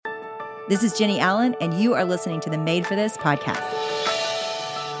This is Jenny Allen, and you are listening to the Made for This podcast.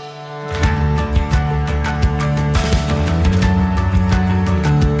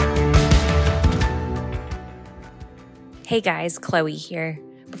 Hey guys, Chloe here.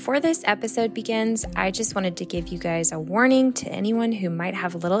 Before this episode begins, I just wanted to give you guys a warning to anyone who might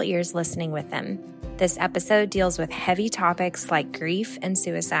have little ears listening with them. This episode deals with heavy topics like grief and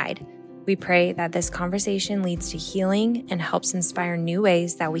suicide. We pray that this conversation leads to healing and helps inspire new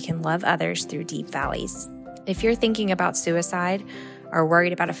ways that we can love others through deep valleys. If you're thinking about suicide, are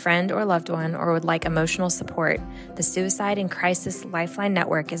worried about a friend or loved one, or would like emotional support, the Suicide and Crisis Lifeline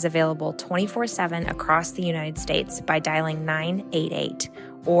Network is available 24/7 across the United States by dialing 988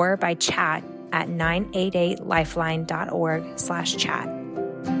 or by chat at 988lifeline.org/chat.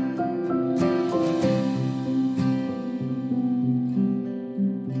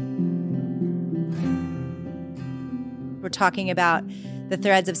 We're talking about the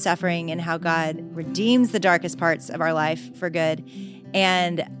threads of suffering and how God redeems the darkest parts of our life for good.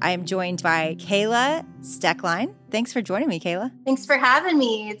 And I'm joined by Kayla Stoecklein. Thanks for joining me, Kayla. Thanks for having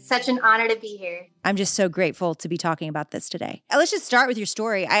me. It's such an honor to be here. I'm just so grateful to be talking about this today. Let's just start with your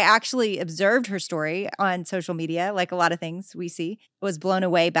story. I actually observed her story on social media, like a lot of things we see. I was blown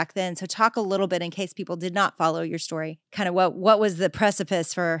away back then. So talk a little bit, in case people did not follow your story, kind of what was the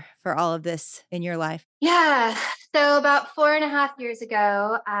precipice for all of this in your life? Yeah. So about 4.5 years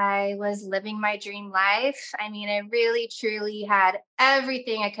ago, I was living my dream life. I mean, I really, truly had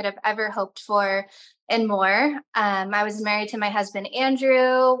everything I could have ever hoped for and more. I was married to my husband,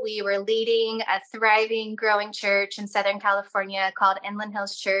 Andrew. We were leading a thriving, growing church in Southern California called Inland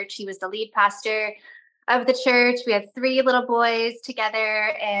Hills Church. He was the lead pastor of the church. We had 3 little boys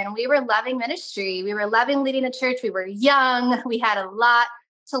together, and we were loving ministry. We were loving leading the church. We were young. We had a lot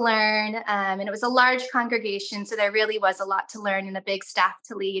to learn, and it was a large congregation, so there really was a lot to learn and a big staff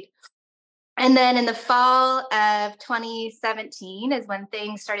to lead. And then in the fall of 2017 is when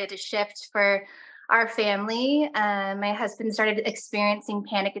things started to shift for our family. My husband started experiencing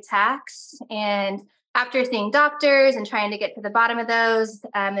panic attacks, and after seeing doctors and trying to get to the bottom of those,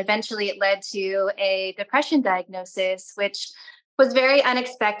 eventually it led to a depression diagnosis, which was very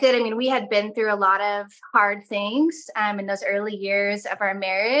unexpected. I mean, we had been through a lot of hard things in those early years of our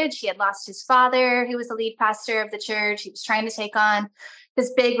marriage. He had lost his father, who was the lead pastor of the church. He was trying to take on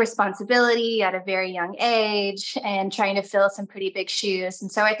this big responsibility at a very young age and trying to fill some pretty big shoes.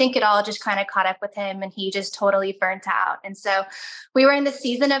 And so I think it all just kind of caught up with him, and he just totally burnt out. And so we were in the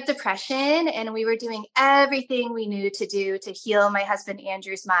season of depression, and we were doing everything we knew to do to heal my husband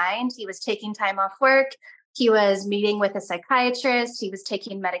Andrew's mind. He was taking time off work. He was meeting with a psychiatrist. He was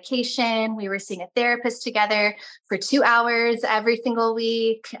taking medication. We were seeing a therapist together for 2 hours every single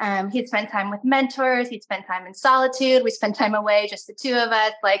week. He'd spent time with mentors. He'd spent time in solitude. We spent time away, just the 2 of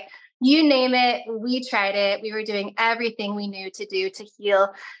us. Like, you name it, we tried it. We were doing everything we knew to do to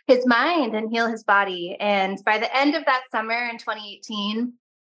heal his mind and heal his body. And by the end of that summer in 2018,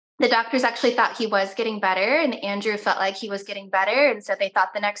 the doctors actually thought he was getting better, and Andrew felt like he was getting better. And so they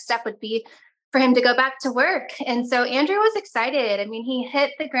thought the next step would be for him to go back to work. And so Andrew was excited. I mean, he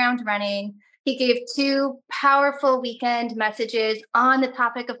hit the ground running. He gave 2 powerful weekend messages on the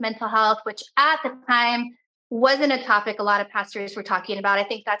topic of mental health, which at the time wasn't a topic a lot of pastors were talking about. I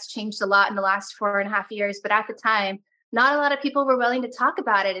think that's changed a lot in the last 4.5 years. But at the time, not a lot of people were willing to talk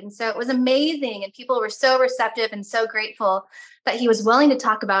about it. And so it was amazing. And people were so receptive and so grateful that he was willing to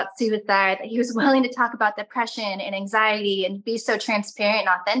talk about suicide, that he was willing to talk about depression and anxiety and be so transparent and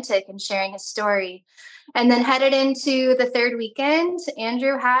authentic in sharing his story. And then headed into the 3rd weekend,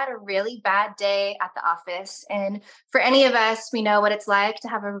 Andrew had a really bad day at the office. And for any of us, we know what it's like to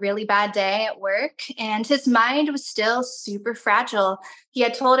have a really bad day at work. And his mind was still super fragile. He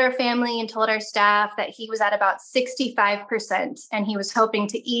had told our family and told our staff that he was at about 65%, and he was hoping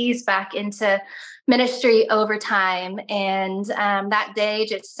to ease back into ministry over time. And that day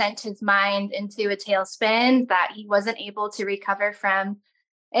just sent his mind into a tailspin that he wasn't able to recover from.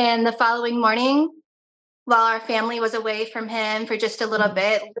 And the following morning, while our family was away from him for just a little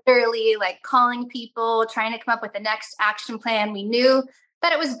bit, literally like calling people, trying to come up with the next action plan, we knew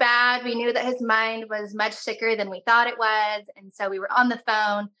that it was bad. We knew that his mind was much sicker than we thought it was. And so we were on the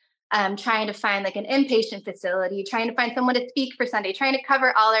phone trying to find like an inpatient facility, trying to find someone to speak for Sunday, trying to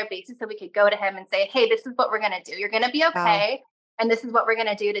cover all our bases so we could go to him and say, hey, this is what we're going to do. You're going to be okay. Wow. And this is what we're going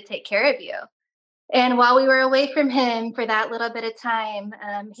to do to take care of you. And while we were away from him for that little bit of time,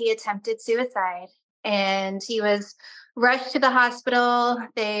 he attempted suicide. And he was rushed to the hospital.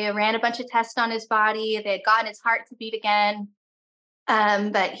 They ran a bunch of tests on his body. They had gotten his heart to beat again.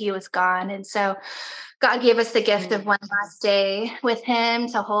 But he was gone. And so God gave us the gift of one last day with him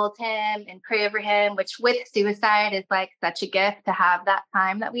to hold him and pray over him, which with suicide is like such a gift to have that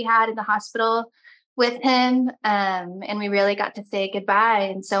time that we had in the hospital with him. And we really got to say goodbye.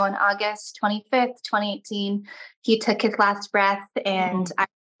 And so on August 25th, 2018, he took his last breath. And I was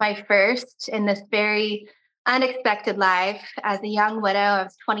my first in this very unexpected life as a young widow. I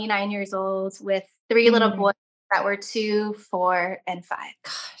was 29 years old with three little boys that were 2, 4, and 5.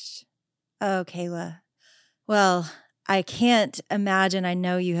 Gosh. Oh, Kayla. Well, I can't imagine. I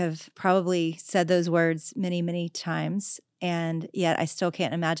know you have probably said those words many, many times, and yet I still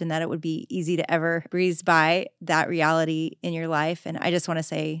can't imagine that it would be easy to ever breeze by that reality in your life. And I just want to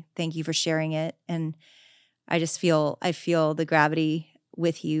say thank you for sharing it. And I feel the gravity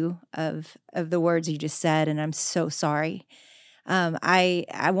with you of the words you just said, and I'm so sorry. I'm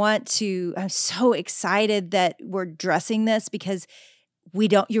so excited that we're addressing this because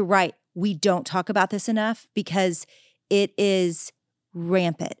you're right. We don't talk about this enough because it is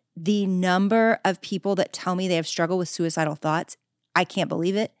rampant. The number of people that tell me they have struggled with suicidal thoughts, I can't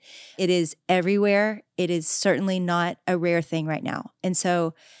believe it. It is everywhere. It is certainly not a rare thing right now. And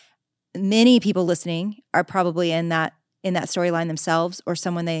so many people listening are probably in that storyline themselves, or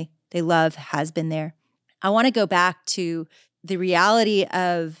someone they love has been there. I want to go back to the reality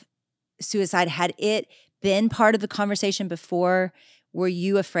of suicide. Had it been part of the conversation before? Were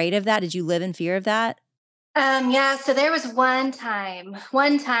you afraid of that? Did you live in fear of that? Yeah. So there was one time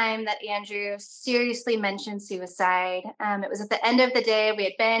that Andrew seriously mentioned suicide. It was at the end of the day. We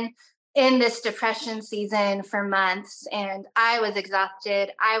had been in this depression season for months, and I was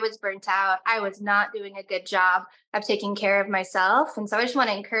exhausted. I was burnt out. I was not doing a good job of taking care of myself. And so I just want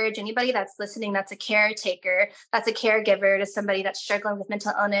to encourage anybody that's listening, that's a caretaker, that's a caregiver to somebody that's struggling with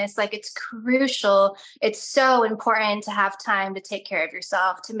mental illness. Like, it's crucial. It's so important to have time to take care of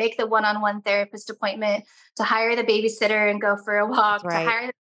yourself, to make the one-on-one therapist appointment, to hire the babysitter and go for a walk, Right. to hire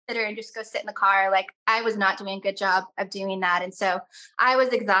the babysitter and just go sit in the car. Like, I was not doing a good job of doing that. And so I was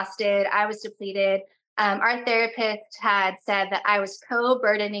exhausted. I was depleted. Our therapist had said that I was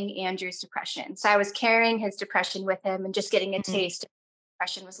co-burdening Andrew's depression. So I was carrying his depression with him and just getting a taste of what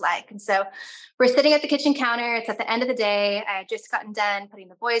depression was like. And so we're sitting at the kitchen counter. It's at the end of the day. I had just gotten done putting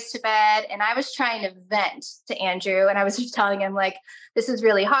the boys to bed, and I was trying to vent to Andrew. And I was just telling him, like, this is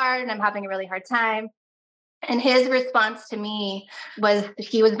really hard and I'm having a really hard time. And his response to me was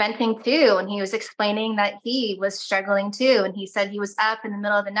he was venting too. And he was explaining that he was struggling too. And he said he was up in the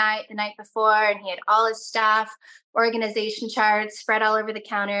middle of the night before, and he had all his staff organization charts spread all over the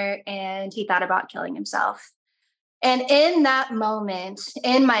counter, and he thought about killing himself. And in that moment,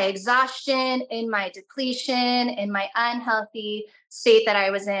 in my exhaustion, in my depletion, in my unhealthy state that I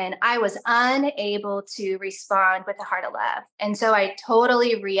was unable to respond with a heart of love. And so I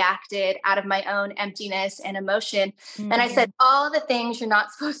totally reacted out of my own emptiness and emotion. And I said all the things you're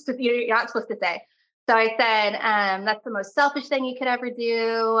not supposed to say. So I said, that's the most selfish thing you could ever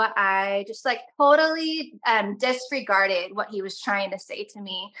do. I just like totally disregarded what he was trying to say to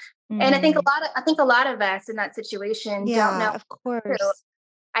me. And I think a lot of us in that situation don't know. Of course.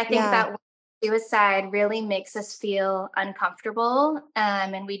 I think that suicide really makes us feel uncomfortable,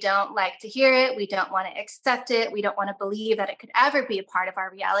 and we don't like to hear it. We don't want to accept it. We don't want to believe that it could ever be a part of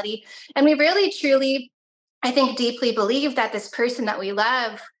our reality. And we really, truly, I think, deeply believe that this person that we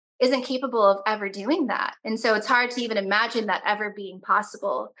love isn't capable of ever doing that. And so it's hard to even imagine that ever being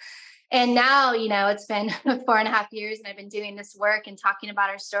possible. And now, it's been 4.5 years and I've been doing this work and talking about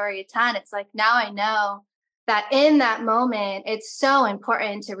our story a ton. It's like, now I know that in that moment, it's so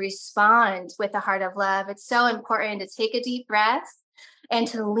important to respond with a heart of love. It's so important to take a deep breath and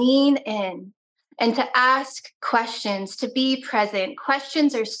to lean in and to ask questions, to be present.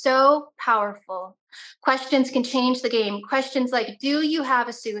 Questions are so powerful. Questions can change the game. Questions like, do you have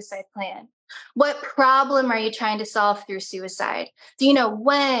a suicide plan? What problem are you trying to solve through suicide? Do you know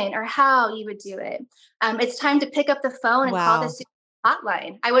when or how you would do it? It's time to pick up the phone and call the suicide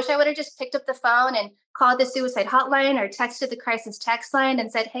hotline. I wish I would have just picked up the phone and called the suicide hotline or texted the crisis text line and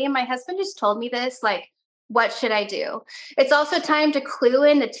said, hey, my husband just told me this. Like, what should I do? It's also time to clue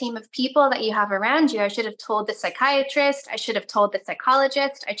in the team of people that you have around you. I should have told the psychiatrist. I should have told the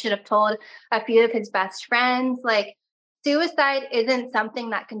psychologist. I should have told a few of his best friends. Like, suicide isn't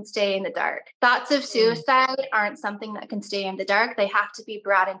something that can stay in the dark. Thoughts of suicide aren't something that can stay in the dark. They have to be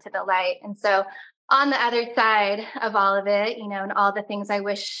brought into the light. And so on the other side of all of it, and all the things I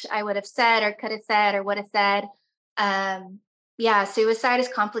wish I would have said or could have said or would have said, suicide is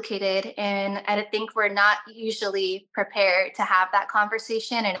complicated. And I think we're not usually prepared to have that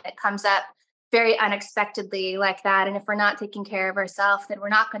conversation. And it comes up very unexpectedly like that. And if we're not taking care of ourselves, then we're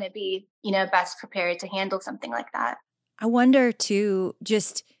not going to be, best prepared to handle something like that. I wonder too,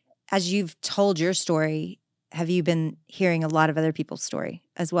 just as you've told your story, have you been hearing a lot of other people's story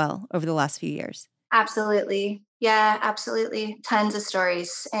as well over the last few years? Absolutely. Yeah, absolutely. Tons of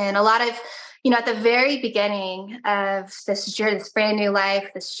stories. And a lot of, at the very beginning of this journey, this brand new life,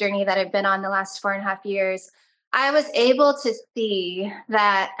 this journey that I've been on the last 4.5 years, I was able to see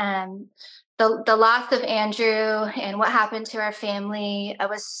that the loss of Andrew and what happened to our family, it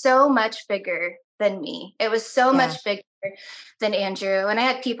was so much bigger than me. It was so Yeah. much bigger than Andrew. And I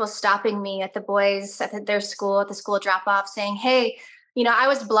had people stopping me at the boys at their school, at the school drop off saying, hey, I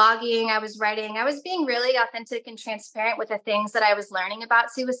was blogging, I was writing, I was being really authentic and transparent with the things that I was learning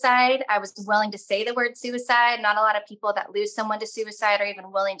about suicide. I was willing to say the word suicide. Not a lot of people that lose someone to suicide are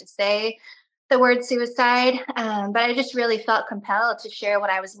even willing to say the word suicide. But I just really felt compelled to share what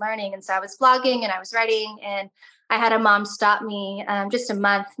I was learning. And so I was blogging and I was writing, and I had a mom stop me just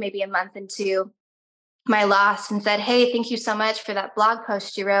maybe a month into my loss, and said, hey, thank you so much for that blog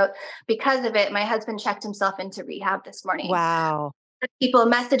post you wrote. Because of it, my husband checked himself into rehab this morning. Wow. People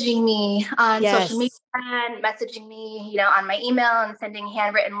messaging me on social media Yes. and messaging me, on my email and sending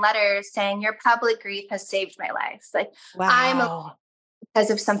handwritten letters saying your public grief has saved my life. Like I'm Wow.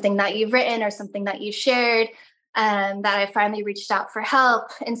 because of something that you've written or something that you shared, that I finally reached out for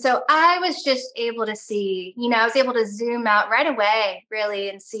help. And so I was just able to see, I was able to zoom out right away, really,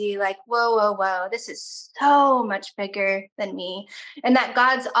 and see like, whoa, whoa, whoa, this is so much bigger than me. And that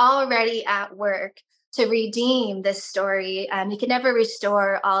God's already at work to redeem this story. He could never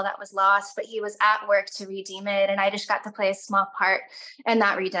restore all that was lost, but he was at work to redeem it. And I just got to play a small part in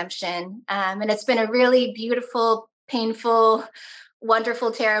that redemption. And it's been a really beautiful, painful,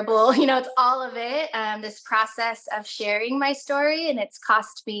 wonderful, terrible, it's all of it. This process of sharing my story, and it's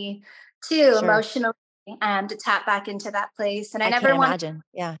cost me too Sure. emotionally to tap back into that place. And I can't imagine.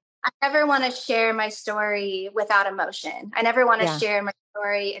 Yeah. I never want to share my story without emotion. I never want to Yeah. share my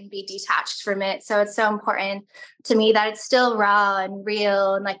story and be detached from it. So it's so important to me that it's still raw and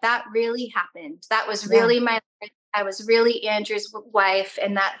real. And like that really happened. That was Yeah. really my life. I was really Andrew's wife,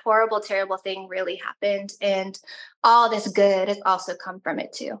 and that horrible, terrible thing really happened. And all this good has also come from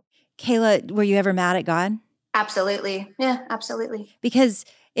it too. Kayla, were you ever mad at God? Absolutely. Yeah, absolutely. Because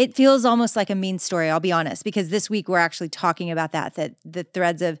it feels almost like a mean story, I'll be honest, because this week we're actually talking about that the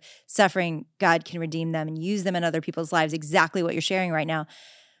threads of suffering, God can redeem them and use them in other people's lives, exactly what you're sharing right now.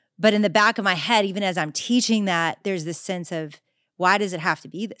 But in the back of my head, even as I'm teaching that, there's this sense of, why does it have to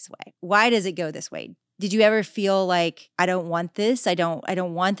be this way? Why does it go this way? Did you ever feel like, I don't want this? I don't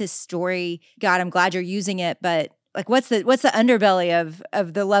want this story. God, I'm glad you're using it, but like what's the underbelly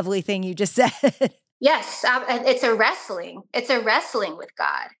of the lovely thing you just said? Yes, it's a wrestling. It's a wrestling with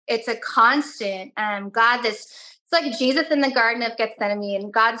God. It's a constant. It's like Jesus in the Garden of Gethsemane,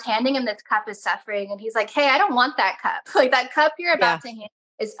 and God's handing him this cup of suffering, and he's like, "Hey, I don't want that cup. Like that cup you're Yeah. about to hand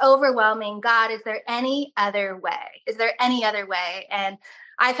is overwhelming. God, is there any other way? Is there any other way?" And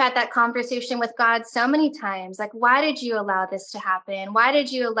I've had that conversation with God so many times. Like, why did you allow this to happen? Why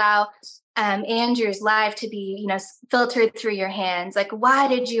did you allow Andrew's life to be, filtered through your hands? Like, why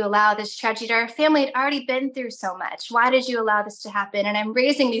did you allow this tragedy? Our family had already been through so much. Why did you allow this to happen? And I'm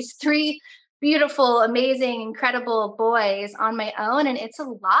raising these three beautiful, amazing, incredible boys on my own. And it's a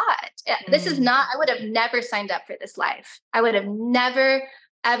lot. This is not, I would have never signed up for this life. I would have never,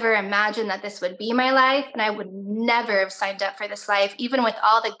 ever imagined that this would be my life. And I would never have signed up for this life. Even with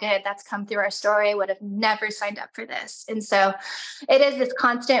all the good that's come through our story, I would have never signed up for this. And so it is this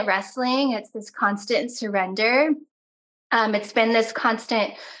constant wrestling. It's this constant surrender. It's been this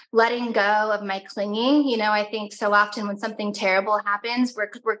constant letting go of my clinging. I think so often when something terrible happens,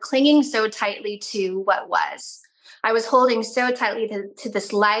 we're clinging so tightly to what was. I was holding so tightly to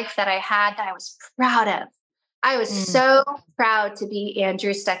this life that I had that I was proud of. I was so proud to be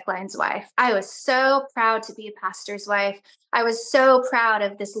Andrew Stoecklein's wife. I was so proud to be a pastor's wife. I was so proud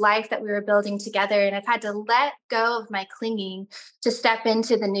of this life that we were building together. And I've had to let go of my clinging to step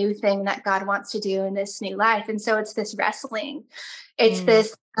into the new thing that God wants to do in this new life. And so it's this wrestling. It's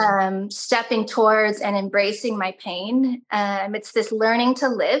this stepping towards and embracing my pain. It's this learning to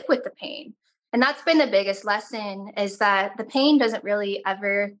live with the pain. And that's been the biggest lesson, is that the pain doesn't really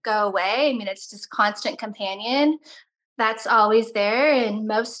ever go away. I mean, it's just constant companion that's always there. And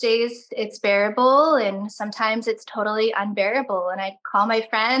most days it's bearable, and sometimes it's totally unbearable. And I call my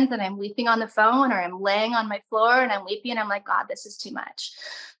friends and I'm weeping on the phone, or I'm laying on my floor and I'm weeping and I'm like, God, this is too much.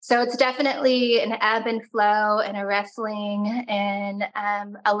 So it's definitely an ebb and flow and a wrestling and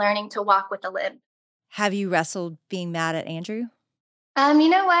a learning to walk with a limp. Have you wrestled being mad at Andrew? You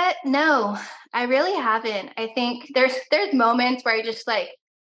know what? No, I really haven't. I think there's moments where I just like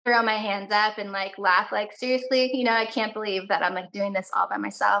throw my hands up and like laugh, like seriously, I can't believe that I'm like doing this all by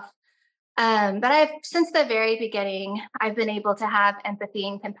myself. But I've since the very beginning, I've been able to have empathy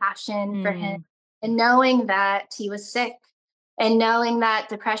and compassion for him, Mm, and knowing that he was sick, and knowing that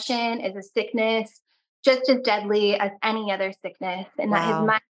depression is a sickness just as deadly as any other sickness, and that his wow.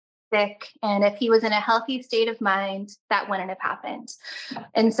 mind was sick. And if he was in a healthy state of mind, that wouldn't have happened.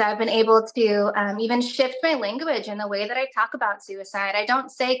 And so I've been able to even shift my language in the way that I talk about suicide. I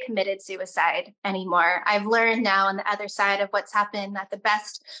don't say committed suicide anymore. I've learned now on the other side of what's happened that the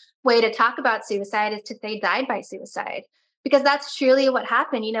best way to talk about suicide is to say died by suicide. Because that's truly what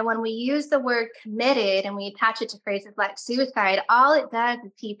happened. When we use the word committed and we attach it to phrases like suicide, all it does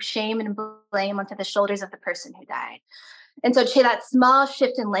is heap shame and blame onto the shoulders of the person who died. And so that small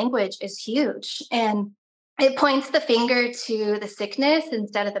shift in language is huge. And it points the finger to the sickness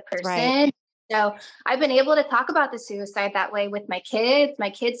instead of the That's right. person. So I've been able to talk about the suicide that way with my kids. My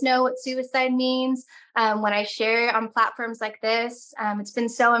kids know what suicide means. When I share on platforms like this, it's been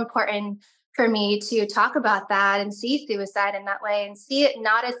so important for me to talk about that and see suicide in that way and see it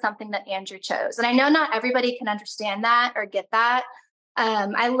not as something that Andrew chose. And I know not everybody can understand that or get that.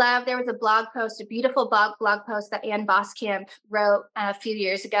 I love, there was a blog post, a beautiful blog post that Ann Boskamp wrote a few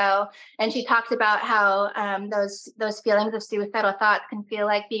years ago. And she talked about how those feelings of suicidal thoughts can feel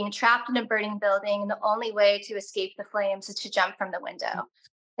like being trapped in a burning building. And the only way to escape the flames is to jump from the window.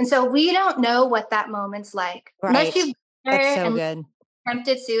 And so we don't know what that moment's like. Unless Right. you've been That's there so and good.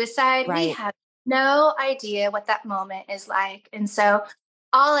 attempted suicide, we Right. have no idea what that moment is like. And so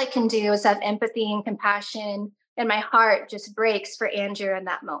all I can do is have empathy and compassion, and my heart just breaks for Andrew in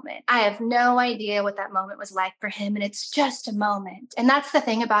that moment. I have no idea what that moment was like for him, and it's just a moment. And that's the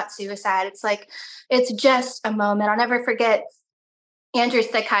thing about suicide. It's like, it's just a moment. I'll never forget Andrew's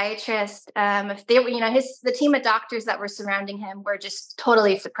psychiatrist. If they were, the team of doctors that were surrounding him were just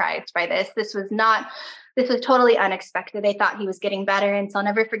totally surprised by this. This was totally unexpected. They thought he was getting better. And so I'll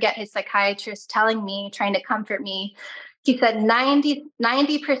never forget his psychiatrist telling me, trying to comfort me. He said 90%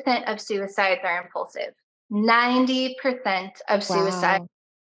 of suicides are impulsive. 90% of suicide Wow.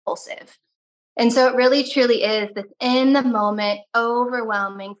 impulsive. And so it really truly is this in the moment,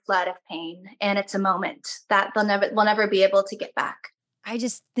 overwhelming flood of pain. And it's a moment that we'll never be able to get back. I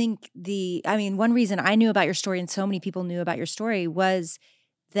just think one reason I knew about your story and so many people knew about your story was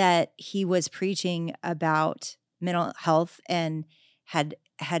that he was preaching about mental health and had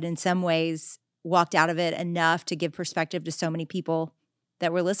in some ways walked out of it enough to give perspective to so many people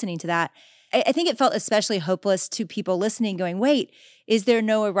that were listening to that. I think it felt especially hopeless to people listening going, wait, is there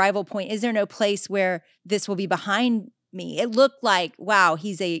no arrival point? Is there no place where this will be behind me? It looked like, wow,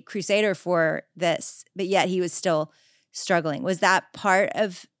 he's a crusader for this, but yet he was still struggling. Was that part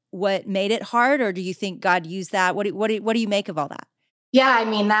of what made it hard, or do you think God used that? What do you make of all that? Yeah, I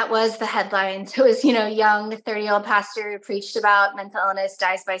mean, that was the headlines. It was, young 30-year-old pastor who preached about mental illness,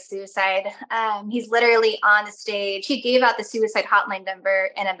 dies by suicide. He's literally on the stage. He gave out the suicide hotline number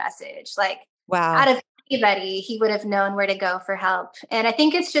in a message. Like, Wow. out of anybody, he would have known where to go for help. And I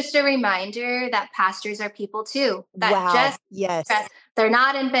think it's just a reminder that pastors are people too, that Wow. just Yes. they're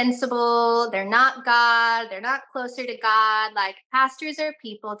not invincible. They're not God. They're not closer to God. Like, pastors are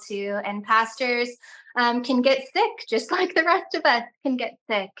people too. And pastors can get sick, just like the rest of us can get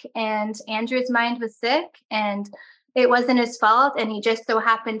sick. And Andrew's mind was sick, and it wasn't his fault. And he just so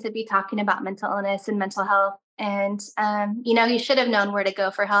happened to be talking about mental illness and mental health. And, he should have known where to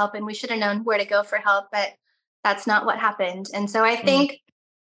go for help, and we should have known where to go for help, but that's not what happened. And so I Mm. think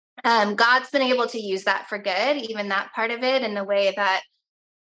God's been able to use that for good, even that part of it, in the way that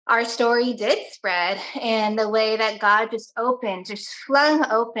our story did spread, and the way that God just flung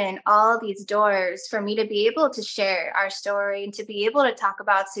open all these doors for me to be able to share our story and to be able to talk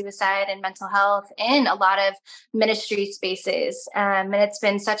about suicide and mental health in a lot of ministry spaces. And it's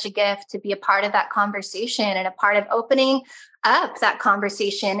been such a gift to be a part of that conversation and a part of opening up that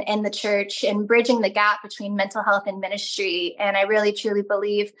conversation in the church and bridging the gap between mental health and ministry. And I really, truly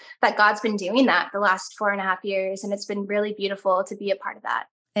believe that God's been doing that the last 4.5 years. And it's been really beautiful to be a part of that.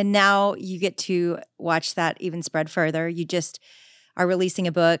 And now you get to watch that even spread further. You just are releasing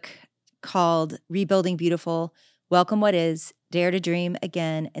a book called Rebuilding Beautiful, Welcome What Is, Dare to Dream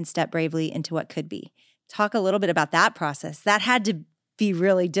Again, and Step Bravely into What Could Be. Talk a little bit about that process. That had to be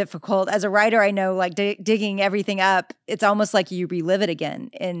really difficult. As a writer, I know, like digging everything up, it's almost like you relive it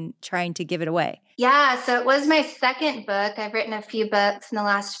again in trying to give it away. Yeah, so it was my second book. I've written a few books in the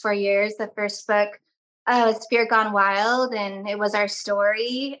last 4 years. The first book it's Fear Gone Wild, and it was our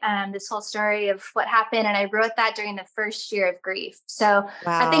story, this whole story of what happened. And I wrote that during the first year of grief. So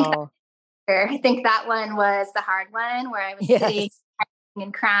Wow. I think that one was the hard one, where I was sitting Yes.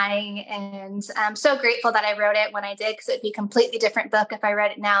 and crying. And I'm so grateful that I wrote it when I did, because it'd be a completely different book if I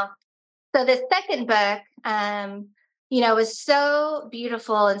read it now. So the second book, was so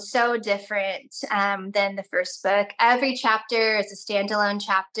beautiful and so different than the first book. Every chapter is a standalone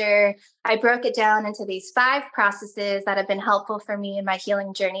chapter. I broke it down into these 5 processes that have been helpful for me in my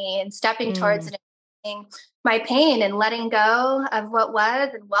healing journey and stepping towards Mm. my pain and letting go of what was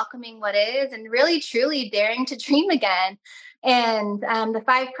and welcoming what is, and really truly daring to dream again. And the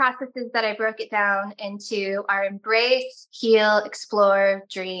 5 processes that I broke it down into are embrace, heal, explore,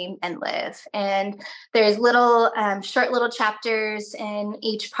 dream, and live. And there's short little chapters in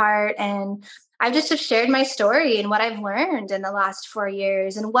each part. And I just have shared my story and what I've learned in the last 4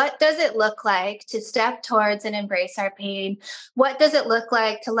 years. And what does it look like to step towards and embrace our pain? What does it look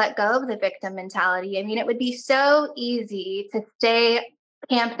like to let go of the victim mentality? I mean, it would be so easy to stay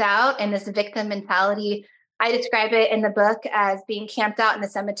camped out in this victim mentality. I describe it in the book as being camped out in the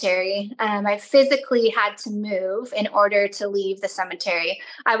cemetery. I physically had to move in order to leave the cemetery.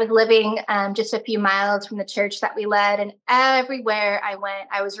 I was living just a few miles from the church that we led, and everywhere I went,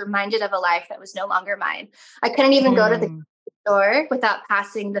 I was reminded of a life that was no longer mine. I couldn't even go to the door without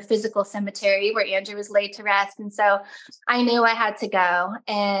passing the physical cemetery where Andrew was laid to rest. And so I knew I had to go,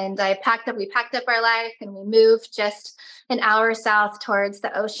 and we packed up our life, and we moved just an hour south towards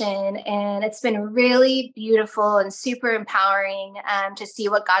the ocean. And it's been really beautiful and super empowering to see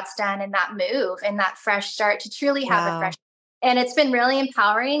what God's done in that move and that fresh start, to truly have a fresh. And it's been really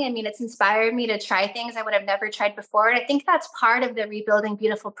empowering. I mean, it's inspired me to try things I would have never tried before. And I think that's part of the Rebuilding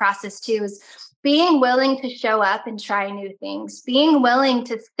Beautiful process too, is being willing to show up and try new things, being willing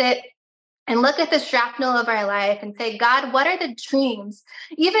to sit and look at the shrapnel of our life and say, God, what are the dreams?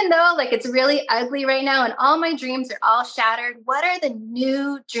 Even though it's really ugly right now and all my dreams are all shattered, what are the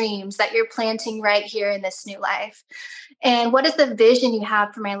new dreams that you're planting right here in this new life? And what is the vision you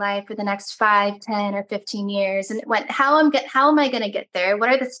have for my life for the next 5, 10, or 15 years? And how am I going to get there? What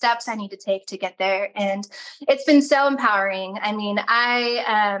are the steps I need to take to get there? And it's been so empowering. I mean,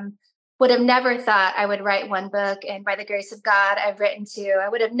 I would have never thought I would write one book, and by the grace of God, I've written 2. I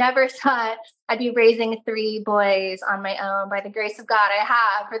would have never thought I'd be raising 3 boys on my own. By the grace of God, I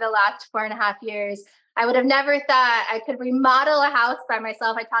have for the last 4.5 years. I would have never thought I could remodel a house by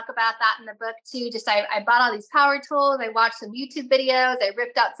myself. I talk about that in the book too. I bought all these power tools. I watched some YouTube videos. I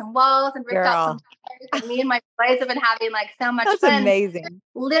ripped out some walls and ripped out some tires. And me and my boys have been having so much fun. That's amazing.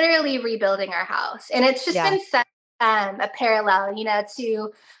 Literally rebuilding our house. And it's just been such a parallel,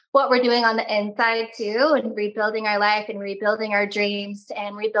 to what we're doing on the inside too, and rebuilding our life and rebuilding our dreams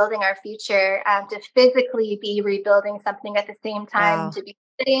and rebuilding our future, to physically be rebuilding something at the same time, to be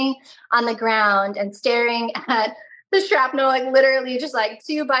sitting on the ground and staring at the shrapnel, literally just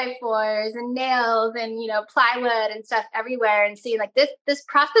 2x4s and nails and, plywood and stuff everywhere, and seeing this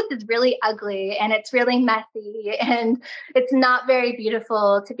process is really ugly and it's really messy and it's not very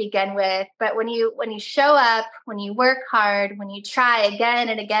beautiful to begin with. But when you show up, when you work hard, when you try again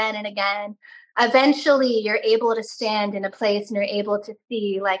and again and again, eventually you're able to stand in a place and you're able to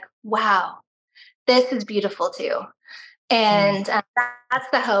see wow, this is beautiful too. And that's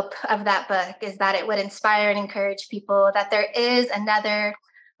the hope of that book, is that it would inspire and encourage people that there is another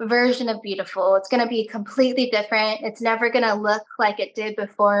version of beautiful. It's going to be completely different. It's never going to look like it did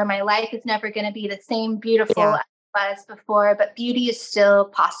before. My life is never going to be the same beautiful as it was before, but beauty is still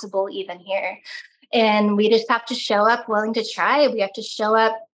possible even here. And we just have to show up willing to try. We have to show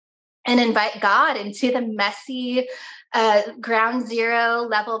up and invite God into the messy ground zero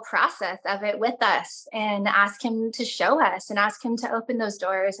level process of it with us, and ask him to show us and ask him to open those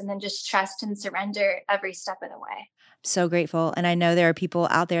doors, and then just trust and surrender every step of the way. So grateful. And I know there are people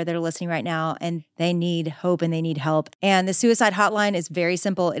out there that are listening right now and they need hope and they need help. And the suicide hotline is very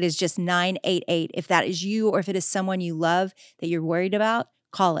simple. It is just 988. If that is you, or if it is someone you love that you're worried about,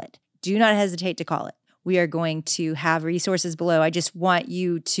 call it. Do not hesitate to call it. We are going to have resources below. I just want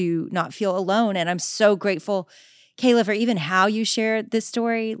you to not feel alone. And I'm so grateful, Kayla, for even how you shared this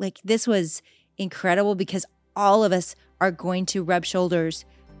story. This was incredible, because all of us are going to rub shoulders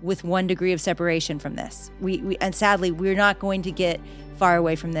with 1 degree of separation from this. And sadly, we're not going to get far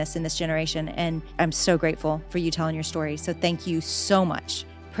away from this in this generation. And I'm so grateful for you telling your story. So thank you so much.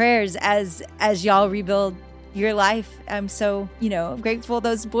 Prayers as y'all rebuild your life. I'm so, grateful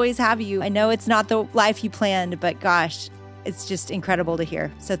those boys have you. I know it's not the life you planned, but gosh, it's just incredible to hear.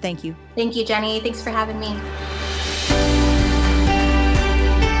 So thank you. Thank you, Jenny. Thanks for having me.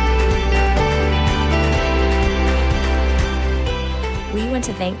 We want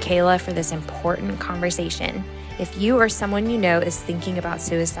to thank Kayla for this important conversation. If you or someone you know is thinking about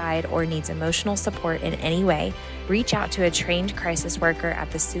suicide or needs emotional support in any way, reach out to a trained crisis worker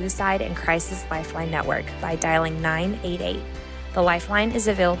at the Suicide and Crisis Lifeline Network by dialing 988. The Lifeline is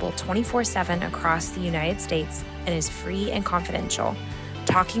available 24/7 across the United States and is free and confidential.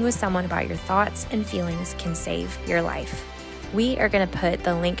 Talking with someone about your thoughts and feelings can save your life. We are going to put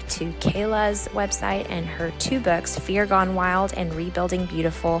the link to Kayla's website and her 2 books, Fear Gone Wild and Rebuilding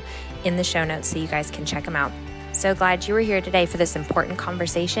Beautiful, in the show notes so you guys can check them out. So glad you were here today for this important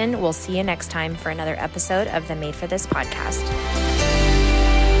conversation. We'll see you next time for another episode of the Made for This podcast.